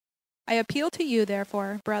I appeal to you,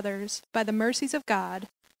 therefore, brothers, by the mercies of God,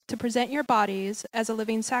 to present your bodies as a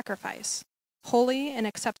living sacrifice, holy and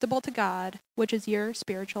acceptable to God, which is your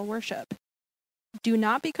spiritual worship. Do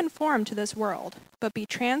not be conformed to this world, but be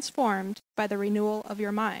transformed by the renewal of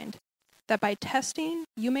your mind, that by testing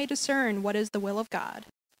you may discern what is the will of God,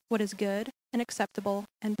 what is good and acceptable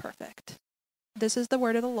and perfect. This is the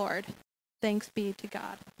word of the Lord. Thanks be to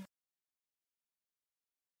God.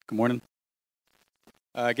 Good morning.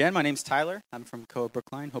 Again, my name's Tyler. I'm from Coa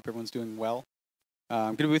Brookline. Hope everyone's doing well.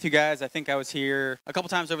 I'm good to be with you guys. I think I was here a couple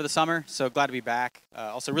times over the summer, so glad to be back.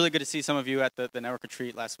 Also, really good to see some of you at the network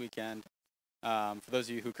retreat last weekend. For those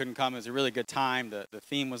of you who couldn't come, it was a really good time. The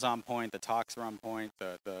theme was on point. The talks were on point.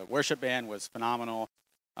 The worship band was phenomenal.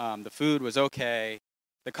 The food was okay.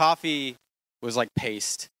 The coffee was like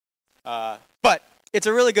paste. But it's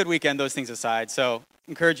a really good weekend, those things aside. So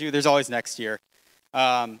encourage you. There's always next year.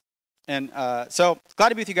 So glad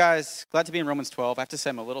to be with you guys. Glad to be in Romans 12. I have to say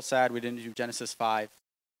I'm a little sad we didn't do Genesis 5.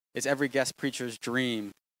 It's every guest preacher's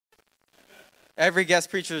dream. Every guest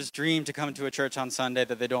preacher's dream to come to a church on Sunday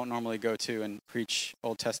that they don't normally go to and preach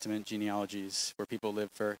Old Testament genealogies where people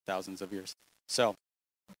lived for thousands of years. So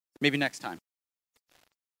maybe next time.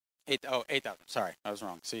 8,000. Sorry, I was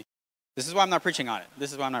wrong. See, this is why I'm not preaching on it.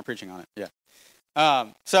 Yeah.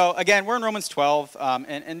 So again, we're in Romans 12,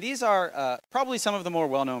 and these are probably some of the more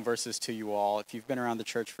well-known verses to you all if you've been around the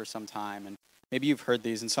church for some time, and maybe you've heard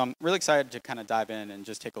these. And so I'm really excited to kind of dive in and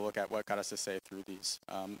just take a look at what God has to say through these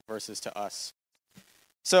verses to us.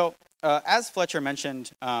 So as Fletcher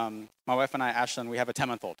mentioned, my wife and I, Ashlyn, we have a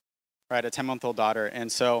 10-month-old, right? A 10-month-old daughter,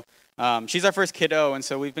 and so she's our first kiddo, and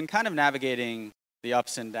so we've been kind of navigating the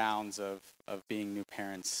ups and downs of being new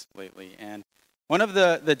parents lately. And one of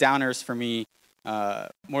the downers for me,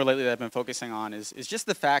 more lately that I've been focusing on is just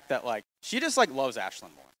the fact that like she just like loves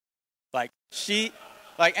Ashlyn more. Like she,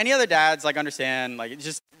 like any other dads like understand like it's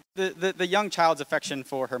just the young child's affection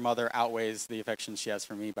for her mother outweighs the affection she has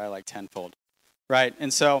for me by like tenfold, right?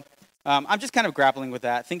 And so I'm just kind of grappling with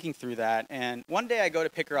that, thinking through that. And one day I go to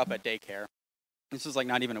pick her up at daycare. This was like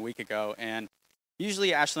not even a week ago, and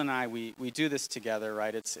usually Ashlyn and I we do this together,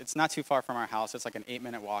 right? It's not too far from our house. It's like an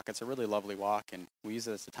 8-minute walk. It's a really lovely walk, and we use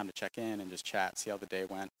it as a time to check in and just chat, see how the day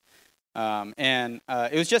went.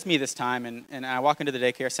 It was just me this time, and I walk into the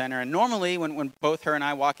daycare center, and normally when both her and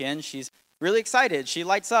I walk in, she's really excited. She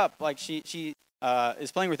lights up, like she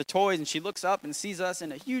is playing with the toys, and she looks up and sees us,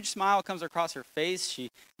 and a huge smile comes across her face. She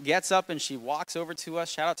gets up and she walks over to us.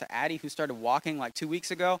 Shout out to Addie, who started walking like 2 weeks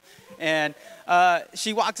ago. And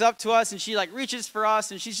she walks up to us and she like reaches for us,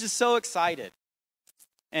 and she's just so excited.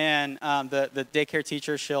 And the daycare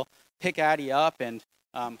teacher, she'll pick Addie up and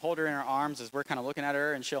hold her in her arms as we're kind of looking at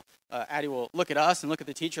her, and Addie will look at us and look at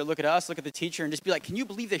the teacher, look at us, look at the teacher, and just be like, "Can you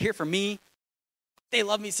believe they're here for me? They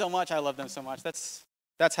love me so much. I love them so much." That's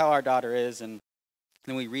how our daughter is. And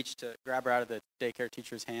then we reach to grab her out of the daycare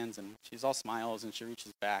teacher's hands, and she's all smiles, and she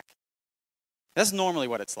reaches back. That's normally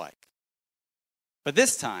what it's like. But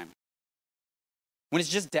this time, when it's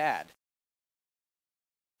just Dad,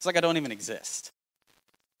 it's like I don't even exist.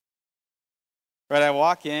 Right? I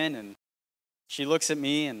walk in, and she looks at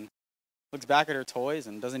me and looks back at her toys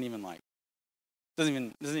and doesn't even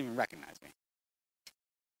recognize me.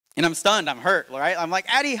 And I'm stunned, I'm hurt, right? I'm like,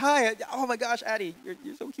 "Addie, hi. Oh my gosh, Addie,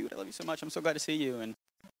 you're so cute. I love you so much. I'm so glad to see you." And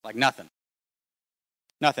like nothing,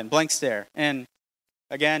 blank stare. And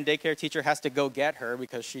again, daycare teacher has to go get her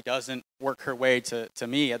because she doesn't work her way to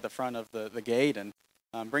me at the front of the gate, and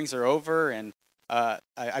brings her over. And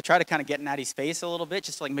I try to kind of get in Addie's face a little bit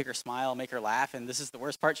just to like make her smile, make her laugh. And this is the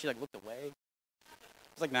worst part. She like looked away.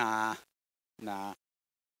 I was like, nah.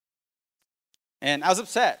 And I was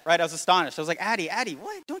upset, right? I was astonished. I was like, Addie,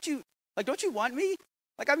 what? Don't you want me?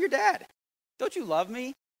 Like, I'm your dad. Don't you love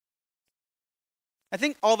me? I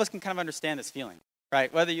think all of us can kind of understand this feeling,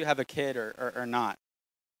 right? Whether you have a kid or not,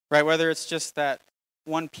 right? Whether it's just that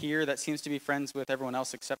one peer that seems to be friends with everyone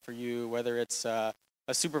else except for you, whether it's a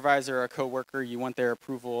supervisor or a coworker, you want their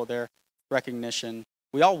approval, their recognition.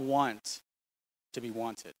 We all want to be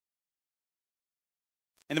wanted.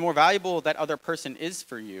 And the more valuable that other person is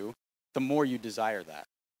for you, the more you desire that.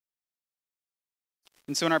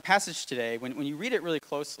 And so in our passage today, when you read it really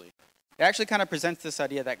closely, it actually kind of presents this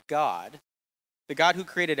idea that God, the God who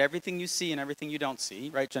created everything you see and everything you don't see,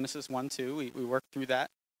 right? Genesis 1-2, we worked through that.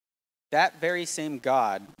 That very same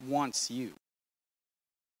God wants you.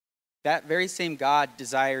 That very same God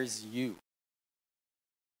desires you.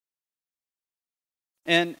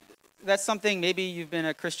 And that's something, maybe you've been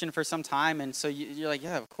a Christian for some time, and so you're like,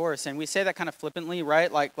 yeah, of course. And we say that kind of flippantly,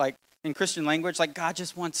 right? Like in Christian language, like God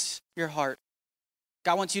just wants your heart.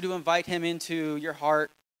 God wants you to invite him into your heart.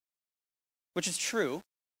 which is true.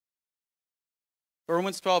 But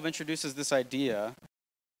Romans 12 introduces this idea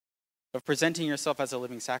of presenting yourself as a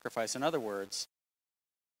living sacrifice. In other words,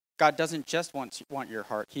 God doesn't just want your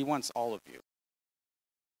heart, he wants all of you.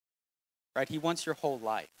 Right? He wants your whole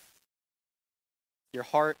life. Your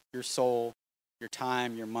heart, your soul, your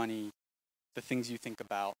time, your money, the things you think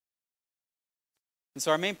about. And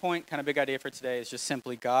so our main point, kind of big idea for today, is just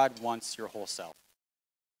simply God wants your whole self.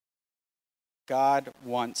 God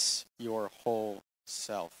wants your whole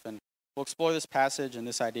self. And we'll explore this passage and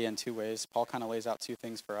this idea in two ways. Paul kind of lays out two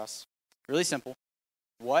things for us. Really simple.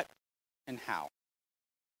 What and how.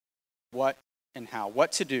 What and how.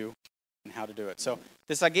 What to do and how to do it. So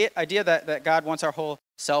this idea that God wants our whole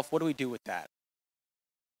self, what do we do with that?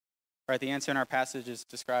 Right, the answer in our passage is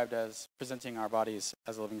described as presenting our bodies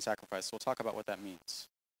as a living sacrifice. So we'll talk about what that means.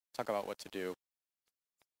 Talk about what to do.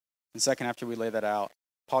 And second, after we lay that out,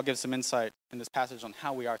 Paul gives some insight in this passage on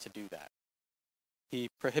how we are to do that. He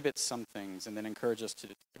prohibits some things and then encourages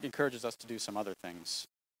us to do some other things.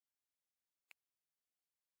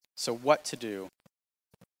 So what to do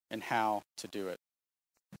and how to do it.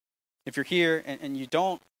 If you're here and you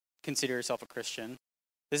don't consider yourself a Christian,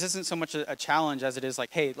 this isn't so much a challenge as it is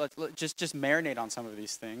like, hey, let's just marinate on some of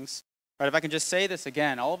these things. Right? If I can just say this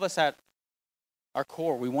again, all of us at our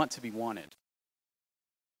core, we want to be wanted.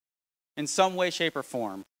 In some way, shape, or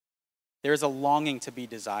form, there's a longing to be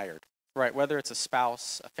desired. Right? Whether it's a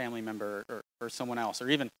spouse, a family member, or someone else, or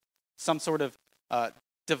even some sort of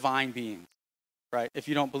divine being. Right? If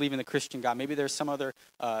you don't believe in the Christian God, maybe there's some other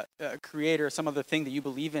creator, some other thing that you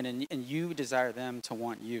believe in, and you desire them to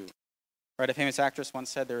want you. Right? A famous actress once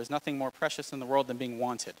said, there is nothing more precious in the world than being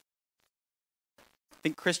wanted. I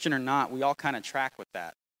think Christian or not, we all kind of track with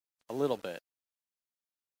that a little bit.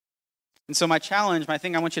 And so my challenge, my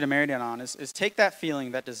thing I want you to marinate on is take that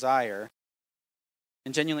feeling, that desire,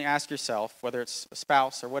 and genuinely ask yourself, whether it's a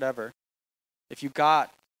spouse or whatever, if you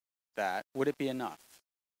got that, would it be enough?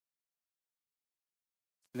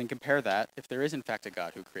 And then compare that, if there is in fact a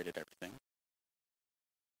God who created everything,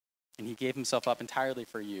 and he gave himself up entirely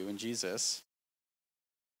for you in Jesus,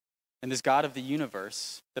 and this God of the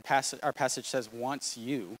universe, our passage says, wants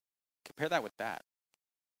you, compare that with that.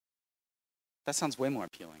 That sounds way more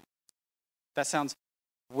appealing. That sounds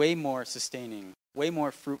way more sustaining, way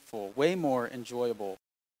more fruitful, way more enjoyable,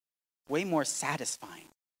 way more satisfying,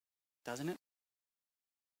 doesn't it?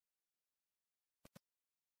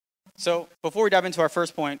 So before we dive into our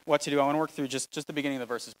first point, what to do, I want to work through just the beginning of the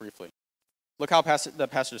verses briefly. Look how the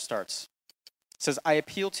passage starts. It says, I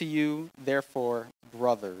appeal to you, therefore,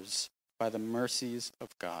 brothers, by the mercies of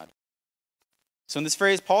God. So in this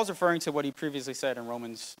phrase, Paul's referring to what he previously said in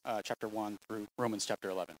Romans chapter 1 through Romans chapter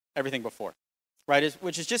 11, everything before, right?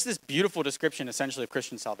 Which is just this beautiful description, essentially, of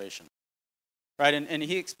Christian salvation, right? And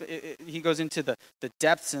he goes into the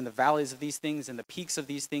depths and the valleys of these things and the peaks of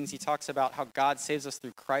these things. He talks about how God saves us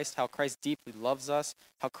through Christ, how Christ deeply loves us,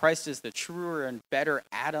 how Christ is the truer and better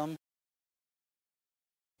Adam.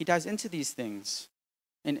 He dives into these things,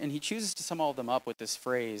 and he chooses to sum all of them up with this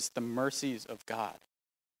phrase, the mercies of God.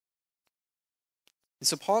 And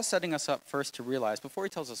so Paul is setting us up first to realize, before he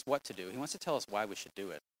tells us what to do, he wants to tell us why we should do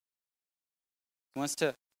it. He wants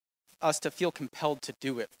us to feel compelled to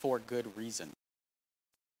do it for good reason.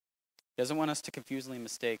 He doesn't want us to confusingly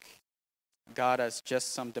mistake God as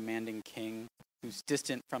just some demanding king who's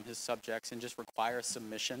distant from his subjects and just requires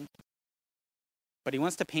submission. But he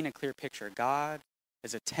wants to paint a clear picture. God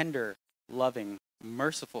is a tender, loving,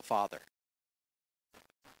 merciful Father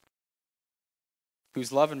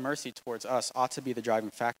whose love and mercy towards us ought to be the driving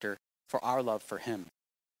factor for our love for him.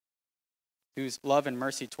 Whose love and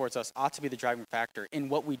mercy towards us ought to be the driving factor in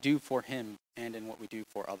what we do for him and in what we do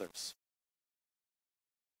for others.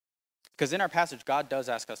 Because in our passage, God does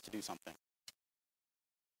ask us to do something.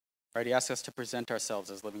 Right? He asks us to present ourselves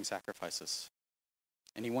as living sacrifices.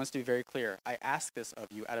 And he wants to be very clear. I ask this of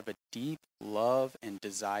you out of a deep love and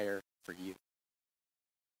desire for you.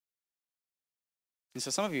 And so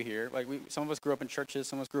some of you here, some of us grew up in churches,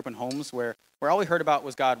 some of us grew up in homes where all we heard about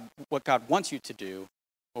was what God wants you to do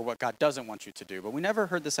or what God doesn't want you to do. But we never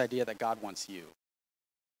heard this idea that God wants you.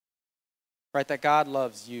 Right? That God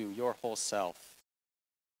loves you, your whole self.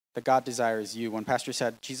 That God desires you. When Pastor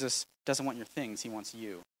said Jesus doesn't want your things, he wants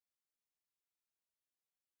you.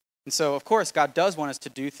 And so, of course, God does want us to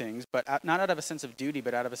do things, but not out of a sense of duty,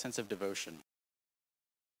 but out of a sense of devotion.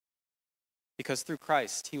 Because through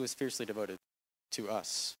Christ, he was fiercely devoted to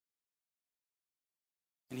us.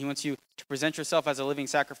 And he wants you to present yourself as a living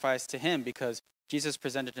sacrifice to him because Jesus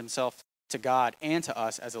presented himself to God and to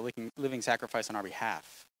us as a living sacrifice on our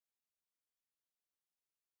behalf.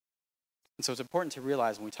 And so it's important to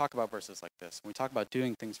realize when we talk about verses like this, when we talk about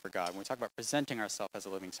doing things for God, when we talk about presenting ourselves as a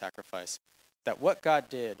living sacrifice, that what God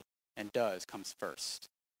did and does comes first.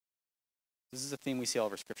 This is a theme we see all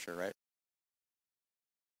over Scripture, right?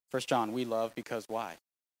 1 John, we love because why?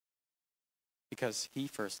 Because he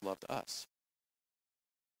first loved us.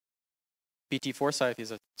 B.T. Forsyth is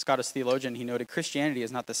a Scottish theologian. He noted Christianity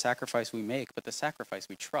is not the sacrifice we make, but the sacrifice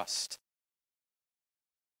we trust.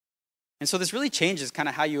 And so this really changes kind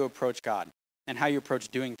of how you approach God and how you approach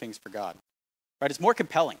doing things for God. Right? It's more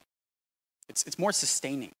compelling. It's more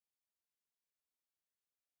sustaining.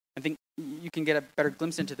 I think you can get a better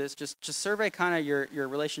glimpse into this. Just survey kind of your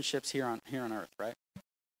relationships here on earth, right?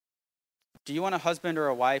 Do you want a husband or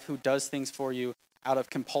a wife who does things for you out of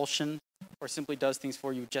compulsion or simply does things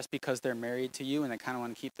for you just because they're married to you and they kind of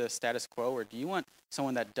want to keep the status quo? Or do you want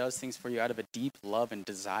someone that does things for you out of a deep love and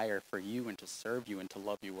desire for you and to serve you and to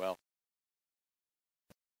love you well?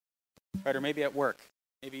 Right? Or maybe at work.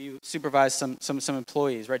 Maybe you supervise some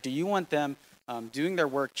employees, right? Do you want them doing their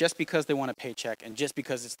work just because they want a paycheck and just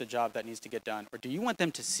because it's the job that needs to get done? Or do you want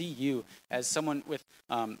them to see you as someone with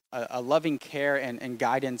a loving care and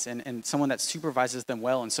guidance and someone that supervises them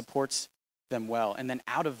well and supports them well? And then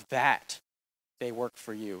out of that, they work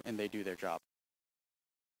for you and they do their job.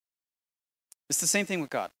 It's the same thing with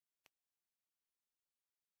God.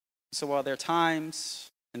 So while there are times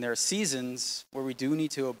and there are seasons where we do need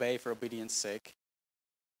to obey for obedience' sake,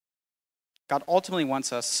 God ultimately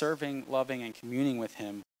wants us serving, loving, and communing with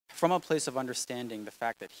him from a place of understanding the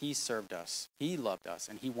fact that he served us, he loved us,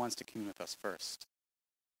 and he wants to commune with us first.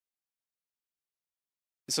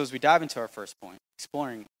 And so as we dive into our first point,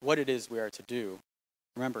 exploring what it is we are to do,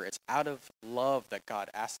 remember, it's out of love that God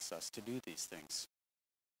asks us to do these things.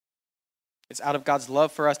 It's out of God's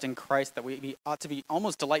love for us in Christ that we ought to be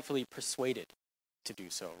almost delightfully persuaded to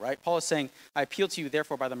do so, right? Paul is saying, I appeal to you,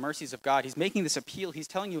 therefore, by the mercies of God. He's making this appeal. He's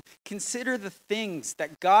telling you, consider the things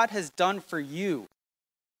that God has done for you.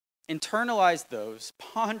 Internalize those,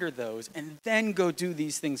 ponder those, and then go do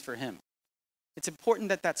these things for him. It's important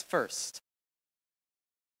that that's first.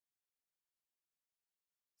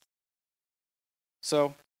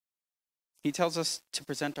 So, he tells us to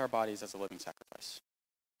present our bodies as a living sacrifice.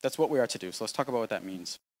 That's what we are to do. So let's talk about what that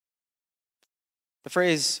means. The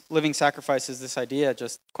phrase living sacrifice is this idea,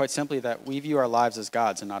 just quite simply, that we view our lives as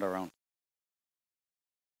God's and not our own.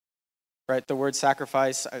 Right? The word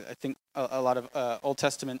sacrifice, I think a lot of Old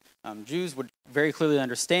Testament Jews would very clearly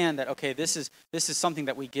understand that, okay, this is something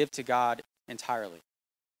that we give to God entirely.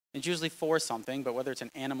 It's usually for something, but whether it's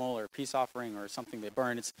an animal or a peace offering or something they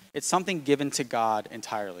burn, it's something given to God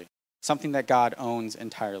entirely, something that God owns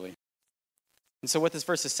entirely. And so what this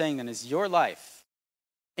verse is saying then is your life,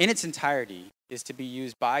 in its entirety, is to be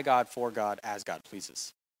used by God, for God, as God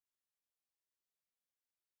pleases.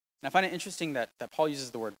 And I find it interesting that Paul uses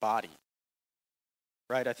the word body,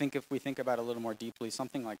 right? I think if we think about it a little more deeply,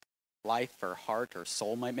 something like life or heart or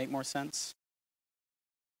soul might make more sense.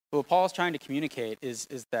 But what Paul is trying to communicate is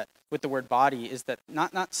that with the word body is that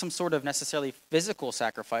not some sort of necessarily physical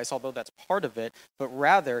sacrifice, although that's part of it, but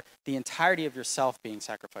rather the entirety of yourself being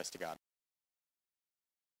sacrificed to God.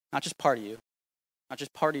 Not just part of you, not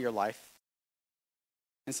just part of your life.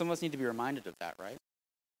 And some of us need to be reminded of that, right?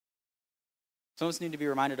 Some of us need to be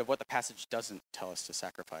reminded of what the passage doesn't tell us to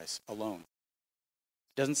sacrifice alone.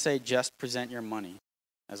 It doesn't say just present your money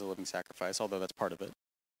as a living sacrifice, although that's part of it.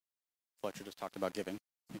 Fletcher just talked about giving.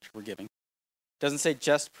 Make sure we're giving. It doesn't say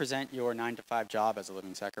just present your 9-to-5 job as a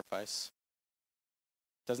living sacrifice.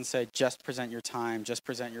 It doesn't say just present your time, just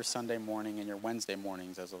present your Sunday morning and your Wednesday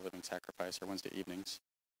mornings as a living sacrifice, or Wednesday evenings.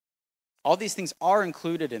 All these things are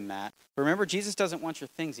included in that. But remember, Jesus doesn't want your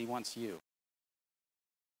things, he wants you.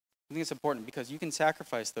 I think it's important because you can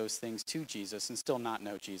sacrifice those things to Jesus and still not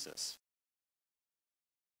know Jesus.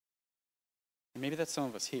 And maybe that's some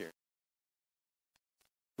of us here.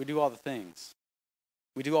 We do all the things.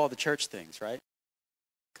 We do all the church things, right?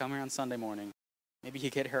 Come here on Sunday morning. Maybe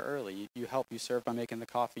you get here early. You help. You serve by making the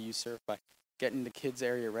coffee. You serve by getting the kids'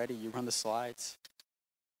 area ready. You run the slides.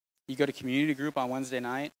 You go to community group on Wednesday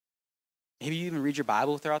night. Maybe you even read your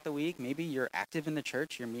Bible throughout the week. Maybe you're active in the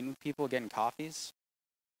church. You're meeting with people, getting coffees.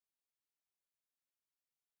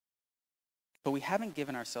 But we haven't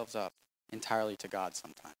given ourselves up entirely to God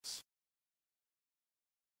sometimes.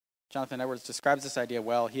 Jonathan Edwards describes this idea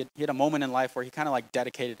well. He had a moment in life where he kind of like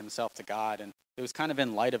dedicated himself to God, and it was kind of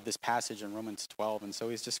in light of this passage in Romans 12. And so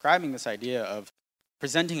he's describing this idea of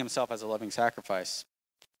presenting himself as a loving sacrifice.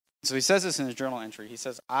 So he says this in his journal entry. He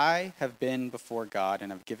says, I have been before God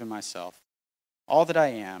and have given myself, all that I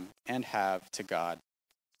am and have, to God,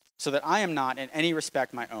 so that I am not in any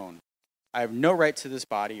respect my own, I have no right to this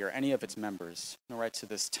body or any of its members, no right to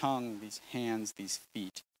this tongue, these hands, these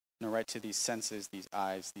feet, no right to these senses, these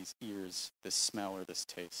eyes, these ears, this smell, or this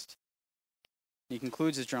taste. He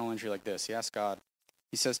concludes his journal entry like this. He asks God,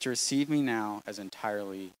 he says, to receive me now as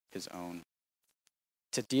entirely his own,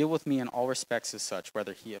 to deal with me in all respects as such,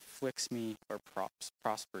 whether he afflicts me or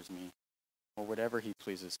prospers me, or whatever he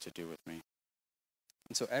pleases to do with me.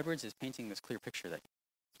 And so Edwards is painting this clear picture that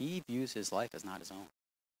he views his life as not his own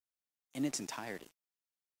in its entirety.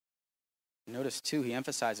 Notice, too, he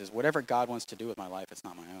emphasizes whatever God wants to do with my life, it's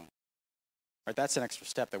not my own. Right? That's an extra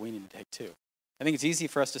step that we need to take, too. I think it's easy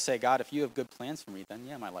for us to say, God, if you have good plans for me, then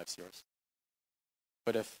yeah, my life's yours.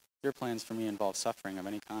 But if your plans for me involve suffering of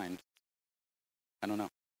any kind, I don't know.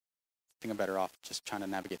 I think I'm better off just trying to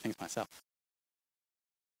navigate things myself.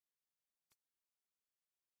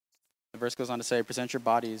 The verse goes on to say, present your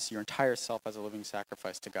bodies, your entire self as a living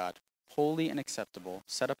sacrifice to God, holy and acceptable,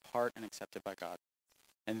 set apart and accepted by God.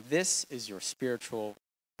 And this is your spiritual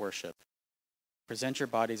worship. Present your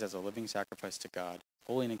bodies as a living sacrifice to God,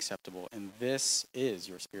 holy and acceptable, and this is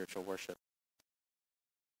your spiritual worship.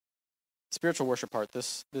 Spiritual worship part,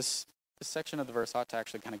 this section of the verse ought to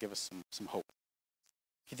actually kind of give us some hope,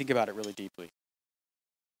 if you think about it really deeply.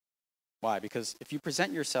 Why? Because if you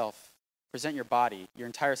present your body, your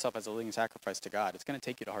entire self as a living sacrifice to God, it's going to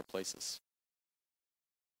take you to hard places.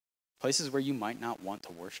 Places where you might not want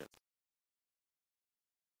to worship.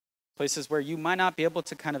 Places where you might not be able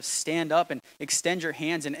to kind of stand up and extend your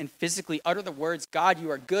hands and physically utter the words, God, you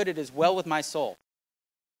are good, it is well with my soul.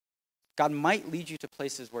 God might lead you to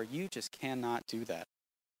places where you just cannot do that.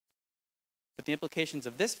 But the implications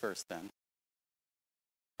of this verse, then,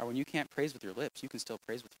 are when you can't praise with your lips, you can still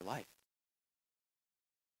praise with your life.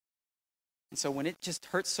 And so when it just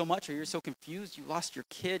hurts so much, or you're so confused, you lost your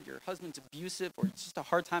kid, your husband's abusive, or it's just a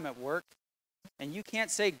hard time at work, and you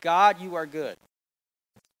can't say, God, you are good.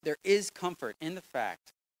 There is comfort in the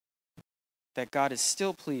fact that God is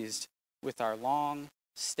still pleased with our long,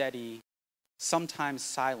 steady, sometimes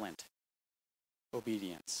silent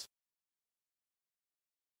obedience.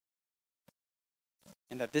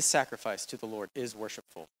 And that this sacrifice to the Lord is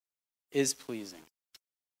worshipful, is pleasing.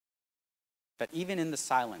 That even in the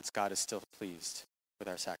silence, God is still pleased with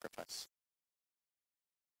our sacrifice.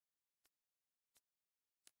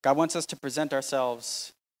 God wants us to present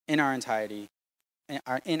ourselves in our entirety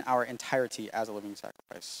as a living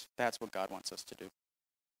sacrifice. That's what God wants us to do.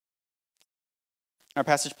 Our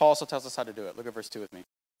passage, Paul also tells us how to do it. Look at verse 2 with me.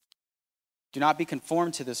 Do not be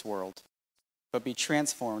conformed to this world, but be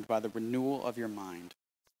transformed by the renewal of your mind,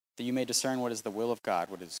 that you may discern what is the will of God,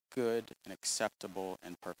 what is good and acceptable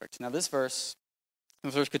and perfect. Now this verse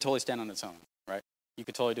could totally stand on its own, right? You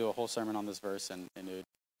could totally do a whole sermon on this verse and it would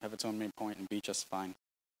have its own main point and be just fine.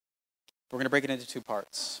 We're going to break it into two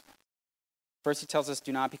parts. First, he tells us,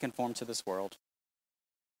 do not be conformed to this world.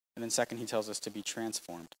 And then second, he tells us to be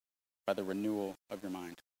transformed by the renewal of your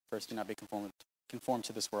mind. First, do not be conformed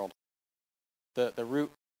to this world. The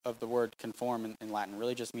root of the word conform in Latin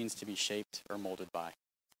really just means to be shaped or molded by.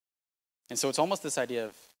 And so it's almost this idea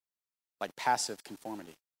of like passive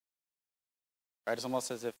conformity. Right? It's almost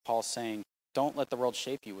as if Paul's saying, don't let the world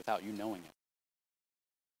shape you without you knowing it.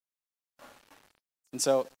 And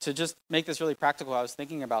so to just make this really practical, I was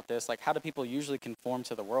thinking about this, like how do people usually conform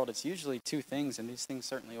to the world? It's usually two things, and these things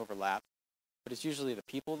certainly overlap. But it's usually the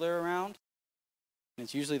people they're around, and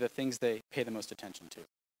it's usually the things they pay the most attention to.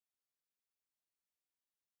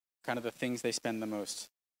 Kind of the things they spend the most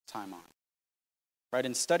time on. Right?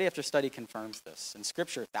 And study after study confirms this. And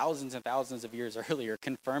Scripture, thousands and thousands of years earlier,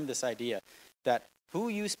 confirmed this idea that who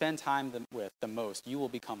you spend time with the most, you will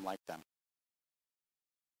become like them.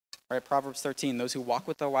 Right? Proverbs 13, those who walk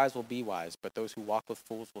with the wise will be wise, but those who walk with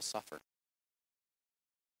fools will suffer.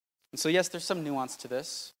 And so yes, there's some nuance to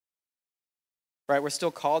this. Right? We're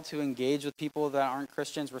still called to engage with people that aren't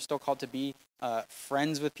Christians. We're still called to be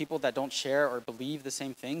friends with people that don't share or believe the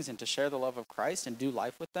same things and to share the love of Christ and do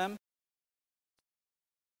life with them.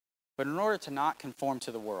 But in order to not conform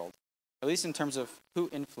to the world, at least in terms of who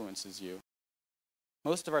influences you,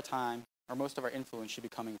 most of our time or most of our influence should be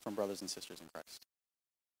coming from brothers and sisters in Christ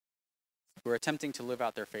who are attempting to live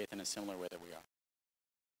out their faith in a similar way that we are.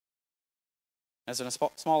 As a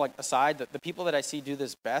small aside, the people that I see do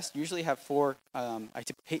this best usually have four, I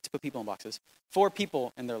hate to put people in boxes, four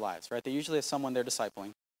people in their lives, right? They usually have someone they're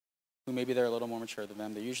discipling, who maybe they're a little more mature than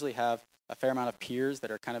them. They usually have a fair amount of peers that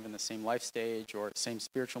are kind of in the same life stage or same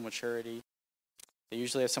spiritual maturity. They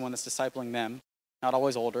usually have someone that's discipling them, not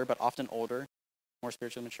always older, but often older, more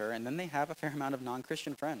spiritually mature. And then they have a fair amount of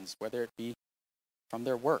non-Christian friends, whether it be from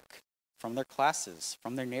their work, from their classes,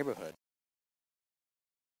 from their neighborhood.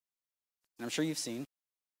 And I'm sure you've seen,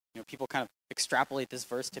 people kind of extrapolate this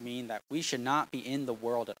verse to mean that we should not be in the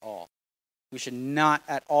world at all. We should not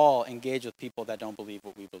at all engage with people that don't believe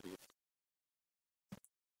what we believe.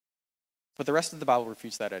 But the rest of the Bible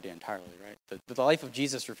refutes that idea entirely, right? The life of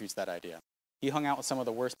Jesus refutes that idea. He hung out with some of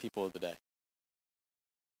the worst people of the day.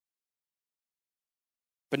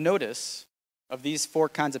 But notice, of these 4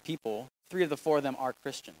 kinds of people, 3 of the 4 of them are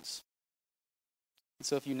Christians. And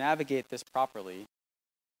so if you navigate this properly,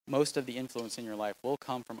 most of the influence in your life will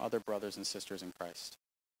come from other brothers and sisters in Christ.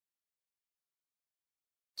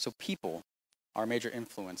 So people are a major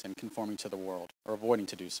influence in conforming to the world or avoiding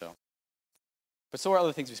to do so. But so are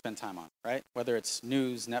other things we spend time on, right? Whether it's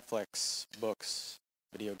news, Netflix, books,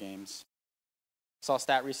 video games. I saw a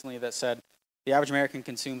stat recently that said the average American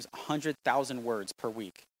consumes 100,000 words per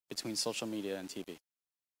week between social media and TV.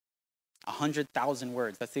 100,000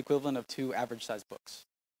 words. That's the equivalent of 2 average-sized books.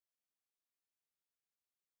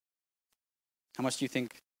 How much do you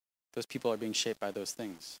think those people are being shaped by those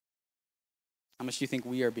things? How much do you think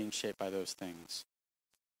we are being shaped by those things?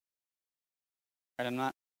 Right, I'm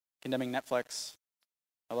not condemning Netflix.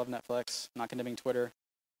 I love Netflix. I'm not condemning Twitter.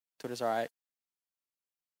 Twitter's all right.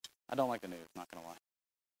 I don't like the news, not going to lie.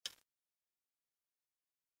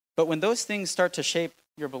 But when those things start to shape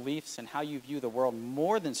your beliefs and how you view the world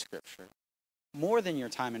more than Scripture, more than your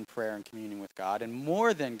time in prayer and communion with God, and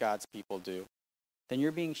more than God's people do, then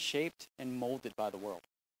you're being shaped and molded by the world.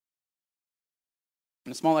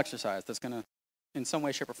 And a small exercise that's going to, in some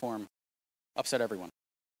way, shape, or form, upset everyone.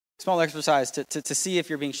 Small exercise to see if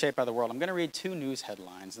you're being shaped by the world. I'm going to read 2 news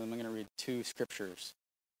headlines, and then I'm going to read 2 scriptures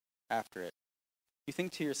after it. You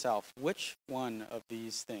think to yourself, which one of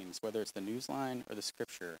these things, whether it's the news line or the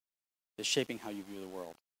scripture, is shaping how you view the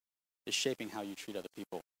world, is shaping how you treat other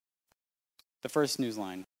people? The first news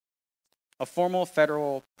line. A formal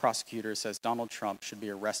federal prosecutor says Donald Trump should be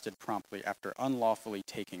arrested promptly after unlawfully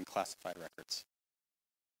taking classified records.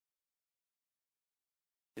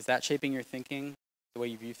 Is that shaping your thinking, the way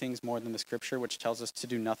you view things more than the scripture, which tells us to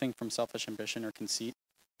do nothing from selfish ambition or conceit,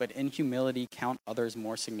 but in humility count others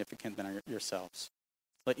more significant than yourselves?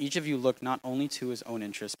 Let each of you look not only to his own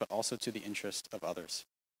interest, but also to the interest of others.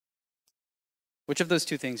 Which of those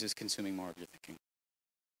 2 things is consuming more of your thinking?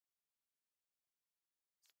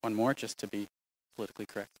 One more, just to be politically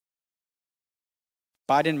correct.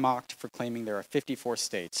 Biden mocked for claiming there are 54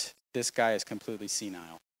 states. This guy is completely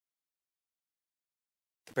senile.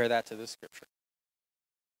 Compare that to this scripture.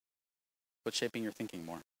 What's shaping your thinking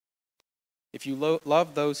more? If you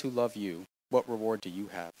love those who love you, what reward do you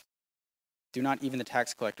have? Do not even the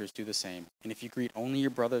tax collectors do the same? And if you greet only your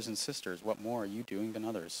brothers and sisters, what more are you doing than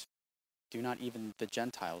others? Do not even the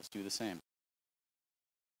Gentiles do the same?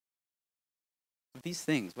 Of these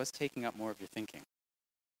things, what's taking up more of your thinking?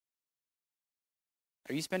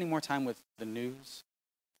 Are you spending more time with the news,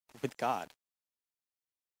 with God?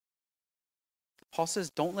 Paul says,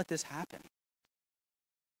 don't let this happen.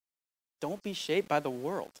 Don't be shaped by the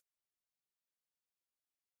world.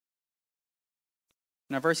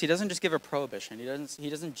 In our verse, he doesn't just give a prohibition. He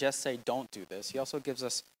doesn't just say, don't do this. He also gives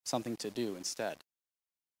us something to do instead.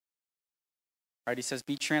 Right? He says,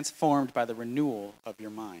 be transformed by the renewal of your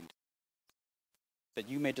mind, that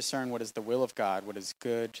you may discern what is the will of God, what is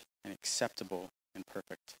good and acceptable and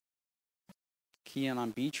perfect. Key in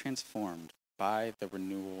on be transformed by the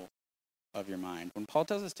renewal of your mind. When Paul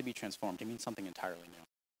tells us to be transformed, he means something entirely new,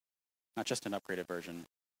 not just an upgraded version.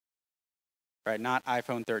 Right? Not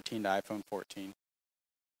iPhone 13 to iPhone 14.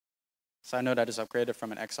 Side note, I just upgraded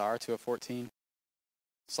from an XR to a 14.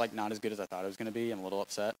 It's like not as good as I thought it was going to be. I'm a little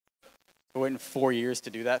upset. But waiting 4 years to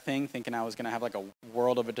do that thing, thinking I was going to have like a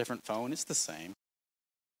world of a different phone. It's the same,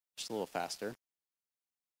 just a little faster.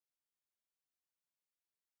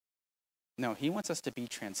 No, he wants us to be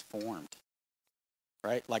transformed,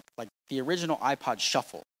 right? Like the original iPod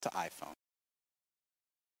Shuffle to iPhone.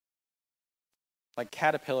 Like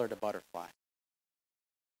caterpillar to butterfly.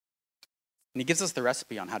 And he gives us the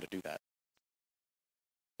recipe on how to do that.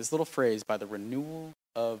 This little phrase, by the renewal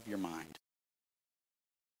of your mind.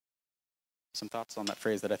 Some thoughts on that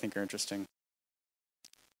phrase that I think are interesting.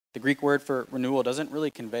 The Greek word for renewal doesn't really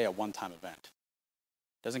convey a one-time event.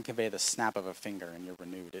 It doesn't convey the snap of a finger and you're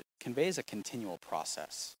renewed. It conveys a continual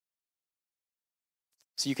process.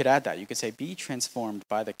 So you could add that. You could say, be transformed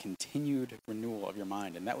by the continued renewal of your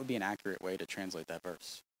mind. And that would be an accurate way to translate that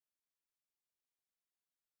verse.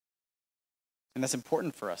 And that's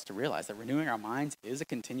important for us to realize that renewing our minds is a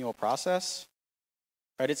continual process.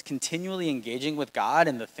 Right? It's continually engaging with God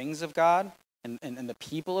and the things of God and the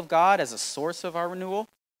people of God as a source of our renewal.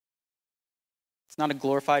 It's not a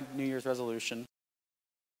glorified New Year's resolution.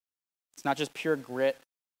 It's not just pure grit.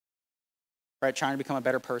 right? Trying to become a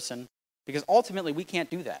better person. Because ultimately, we can't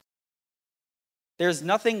do that. There's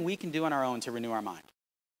nothing we can do on our own to renew our mind.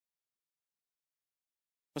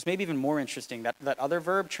 What's maybe even more interesting, that other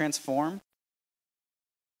verb, transform,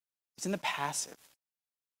 it's in the passive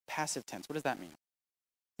tense. What does that mean?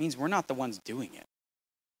 It means we're not the ones doing it.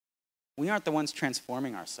 We aren't the ones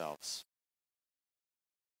transforming ourselves.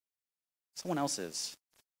 Someone else is.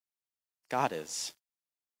 God is.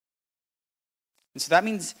 And so that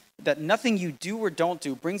means that nothing you do or don't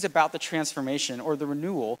do brings about the transformation or the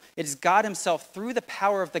renewal. It is God himself, through the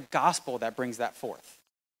power of the gospel, that brings that forth.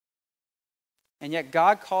 And yet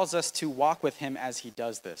God calls us to walk with him as he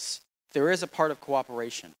does this. There is a part of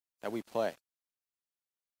cooperation that we play.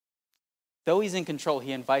 Though he's in control,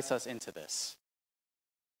 he invites us into this.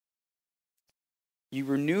 You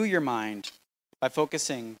renew your mind by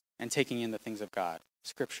focusing and taking in the things of God.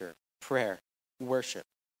 Scripture, prayer, worship,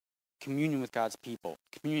 communion with God's people,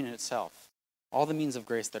 communion itself, all the means of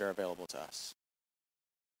grace that are available to us.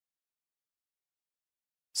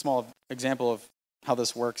 Small example of how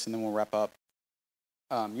this works, and then we'll wrap up.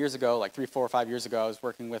 Years ago, like 3, 4, or 5 years ago, I was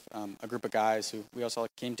working with a group of guys who we also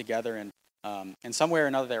came together, and some way or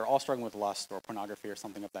another, they were all struggling with lust or pornography or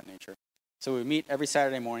something of that nature. So we would meet every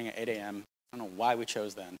Saturday morning at 8 a.m. I don't know why we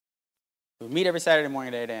chose then. We would meet every Saturday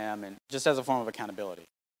morning at 8 a.m. and just as a form of accountability.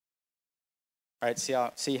 Right?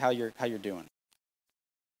 See how you're doing.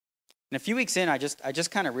 And a few weeks in, I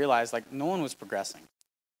just kind of realized like no one was progressing.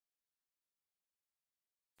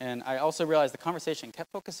 And I also realized the conversation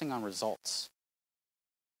kept focusing on results.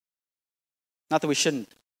 Not that we shouldn't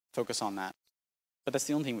focus on that, but that's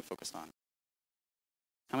the only thing we focused on.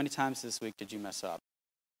 How many times this week did you mess up?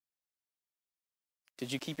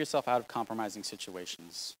 Did you keep yourself out of compromising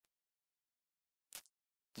situations?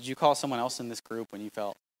 Did you call someone else in this group when you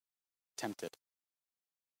felt tempted?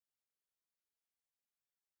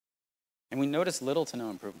 And we noticed little to no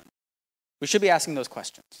improvement. We should be asking those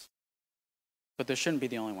questions, but those shouldn't be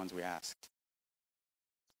the only ones we asked.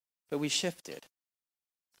 But we shifted.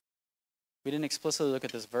 We didn't explicitly look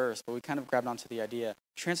at this verse, but we kind of grabbed onto the idea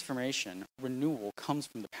transformation, renewal comes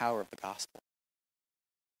from the power of the gospel.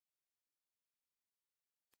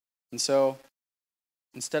 And so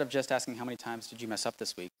instead of just asking how many times did you mess up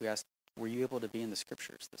this week, we asked, were you able to be in the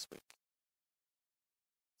scriptures this week?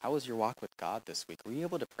 How was your walk with God this week? Were you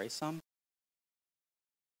able to pray some?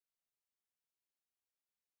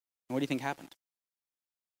 And what do you think happened?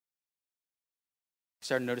 We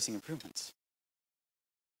started noticing improvements.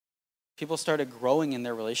 People started growing in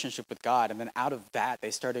their relationship with God, and then out of that,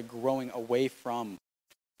 they started growing away from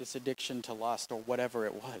this addiction to lust or whatever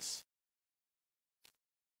it was.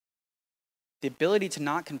 The ability to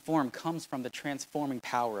not conform comes from the transforming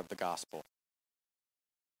power of the gospel.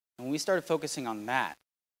 And when we started focusing on that,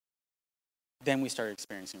 then we started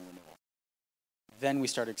experiencing renewal. Then we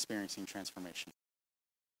started experiencing transformation.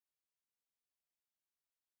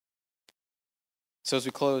 So as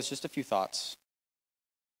we close, just a few thoughts.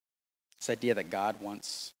 This idea that God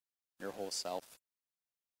wants your whole self.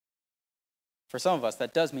 For some of us,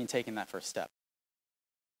 that does mean taking that first step.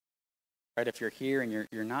 Right? If you're here and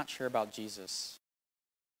you're not sure about Jesus,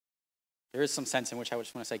 there is some sense in which I would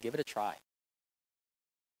just want to say, give it a try.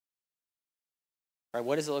 Right?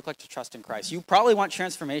 What does it look like to trust in Christ? You probably want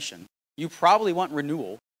transformation. You probably want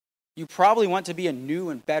renewal. You probably want to be a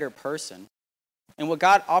new and better person. And what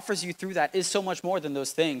God offers you through that is so much more than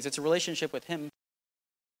those things. It's a relationship with him.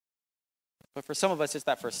 But for some of us, it's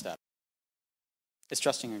that first step. It's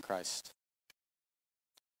trusting in Christ.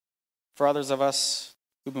 For others of us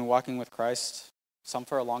who've been walking with Christ, some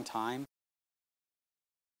for a long time,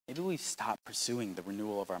 maybe we've stopped pursuing the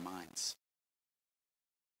renewal of our minds.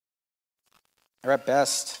 Or at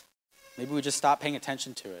best, maybe we just stopped paying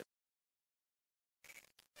attention to it.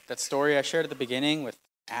 That story I shared at the beginning with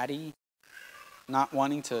Addie not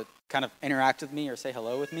wanting to kind of interact with me or say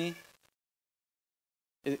hello with me,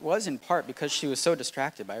 it was in part because she was so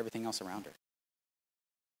distracted by everything else around her.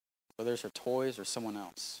 Whether it's her toys or someone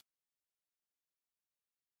else.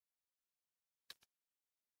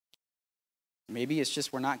 Maybe it's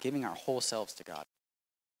just we're not giving our whole selves to God.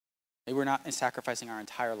 Maybe we're not sacrificing our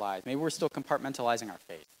entire lives. Maybe we're still compartmentalizing our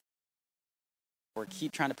faith. Or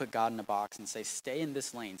keep trying to put God in a box and say, stay in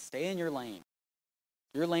this lane. Stay in your lane.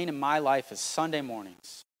 Your lane in my life is Sunday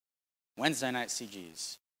mornings, Wednesday night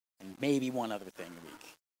CGs, and maybe one other thing a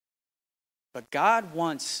week. But God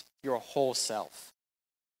wants your whole self.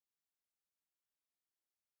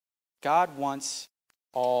 God wants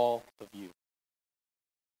all of you.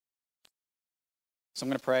 So I'm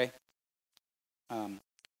going to pray. And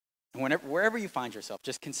wherever you find yourself,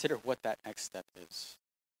 just consider what that next step is.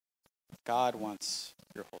 God wants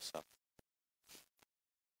your whole self.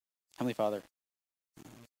 Heavenly Father,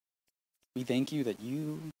 we thank you that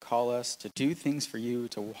you call us to do things for you,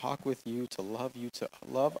 to walk with you, to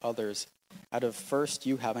love others out of first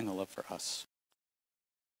you having a love for us.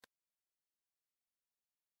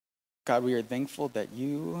 God, we are thankful that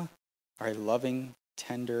you are a loving,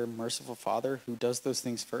 tender, merciful Father who does those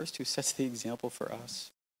things first, who sets the example for us.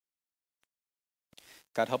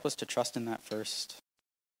 God, help us to trust in that first.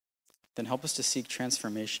 Then help us to seek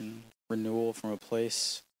transformation, renewal from a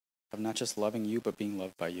place of not just loving you, but being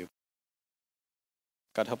loved by you.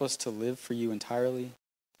 God, help us to live for you entirely.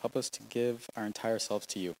 Help us to give our entire selves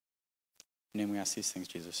to you. In your name we ask these things,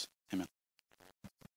 Jesus. Amen.